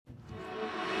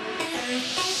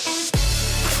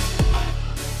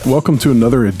Welcome to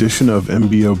another edition of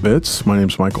MBO Bits. My name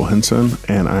is Michael Henson,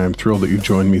 and I am thrilled that you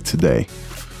joined me today.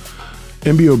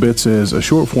 MBO Bits is a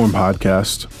short form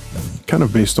podcast, kind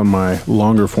of based on my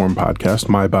longer form podcast,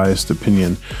 My Biased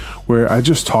Opinion, where I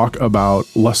just talk about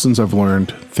lessons I've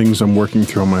learned, things I'm working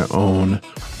through on my own,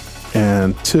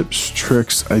 and tips,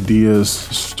 tricks, ideas,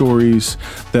 stories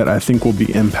that I think will be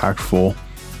impactful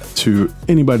to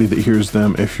anybody that hears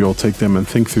them if you'll take them and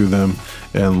think through them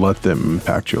and let them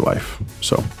impact your life.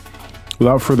 So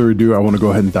without further ado, I want to go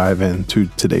ahead and dive into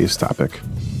today's topic.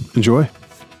 Enjoy.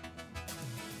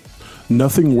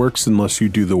 Nothing works unless you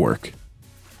do the work.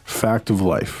 Fact of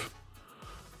life.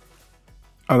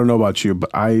 I don't know about you, but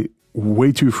I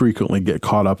way too frequently get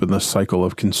caught up in the cycle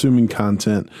of consuming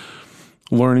content,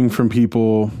 learning from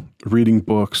people, reading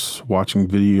books, watching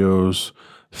videos,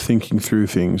 thinking through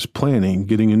things, planning,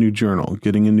 getting a new journal,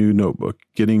 getting a new notebook,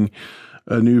 getting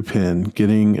a new pen,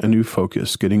 getting a new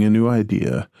focus, getting a new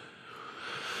idea.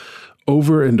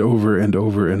 Over and over and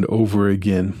over and over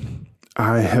again,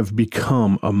 I have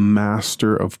become a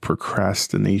master of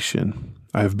procrastination.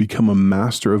 I have become a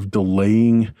master of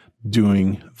delaying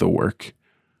doing the work.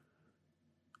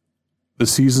 The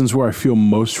seasons where I feel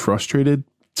most frustrated,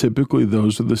 typically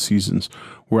those are the seasons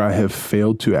where I have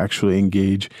failed to actually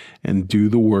engage and do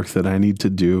the work that I need to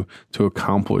do to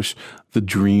accomplish the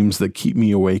dreams that keep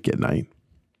me awake at night.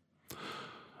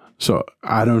 So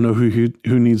I don't know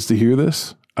who needs to hear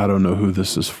this. I don't know who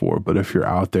this is for, but if you're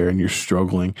out there and you're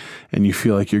struggling and you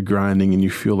feel like you're grinding and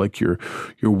you feel like you're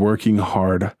working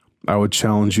hard, I would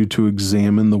challenge you to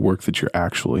examine the work that you're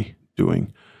actually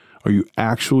doing. Are you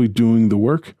actually doing the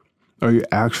work? Are you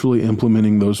actually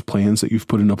implementing those plans that you've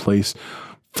put into place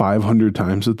 500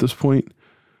 times at this point?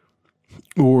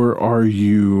 Or are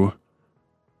you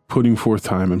putting forth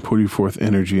time and putting forth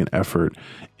energy and effort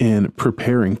in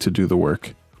preparing to do the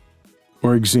work?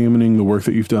 Or examining the work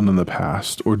that you've done in the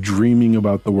past, or dreaming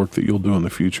about the work that you'll do in the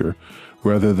future,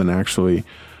 rather than actually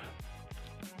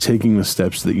taking the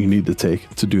steps that you need to take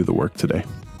to do the work today.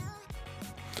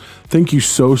 Thank you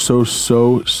so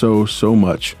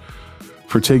much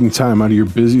for taking time out of your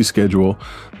busy schedule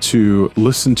to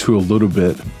listen to a little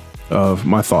bit of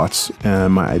my thoughts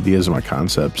and my ideas and my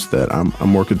concepts that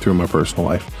I'm working through in my personal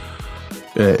life.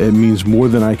 It means more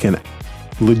than I can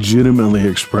legitimately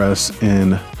express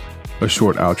in a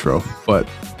short outro, but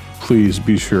please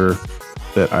be sure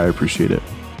that I appreciate it.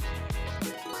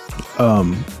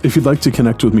 If you'd like to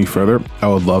connect with me further, I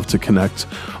would love to connect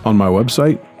on my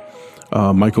website,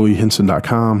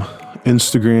 michaelleehenson.com,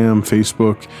 Instagram,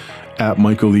 Facebook, at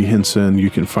Michael Lee Henson.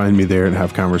 You can find me there and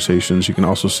have conversations. You can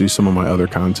also see some of my other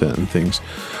content and things.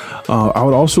 I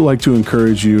would also like to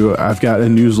encourage you. I've got a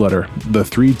newsletter, the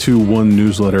 321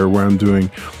 newsletter, where I'm doing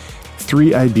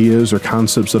 3 ideas or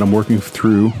concepts that I'm working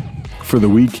through for the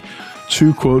week,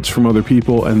 2 quotes from other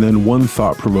people, and then 1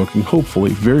 thought-provoking,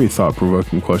 hopefully very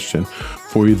thought-provoking question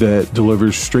for you that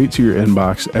delivers straight to your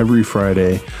inbox every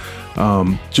Friday.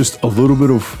 Just a little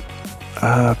bit of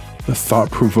the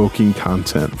thought-provoking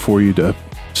content for you to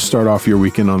start off your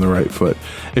weekend on the right foot.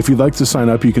 If you'd like to sign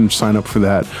up, you can sign up for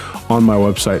that on my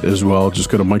website as well. Just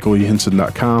go to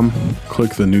michaelleehenson.com,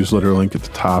 click the newsletter link at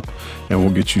the top, and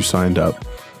we'll get you signed up.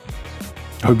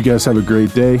 I hope you guys have a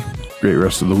great day, great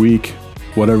rest of the week.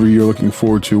 Whatever you're looking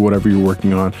forward to, whatever you're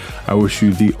working on, I wish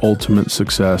you the ultimate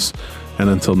success. And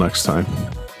until next time,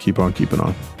 keep on keeping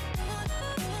on.